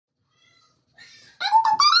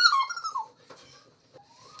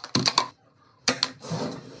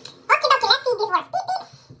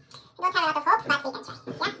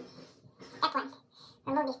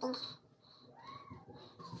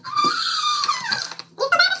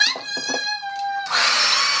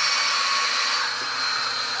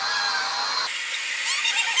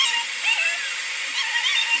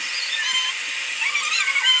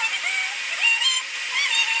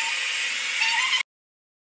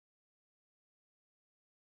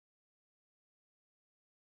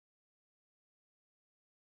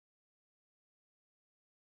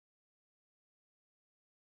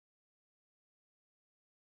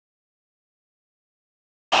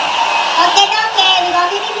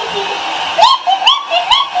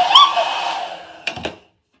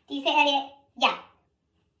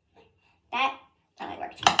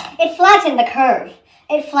a curve.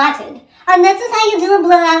 It flattened. And this is how you do a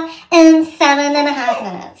blowout in 7.5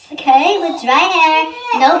 minutes. Okay? With dry hair,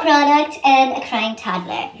 no product, and a crying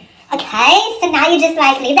toddler. Okay? So now you just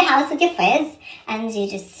like leave the house with your frizz and you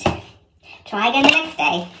just try again the next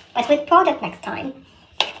day. But with product next time.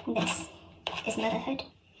 This is motherhood.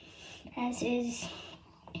 As is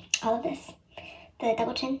all of this. The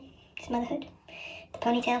double chin is motherhood. The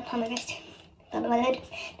ponytail on my wrist. Motherhood.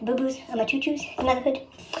 The boo-boos on my choo-choos is motherhood.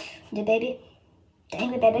 The baby. The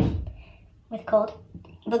angry baby. With cold.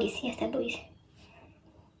 Boogies. Yes, they're boogies.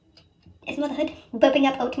 It's motherhood. Burping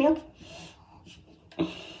up oatmeal.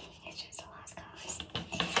 It's just a lost cause.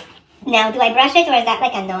 Now, do I brush it or is that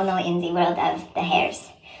like a no-no in the world of the hairs?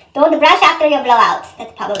 Don't brush after your blowout.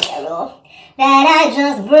 That's probably a rule that I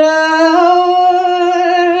just broke.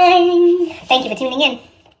 Thank you for tuning in.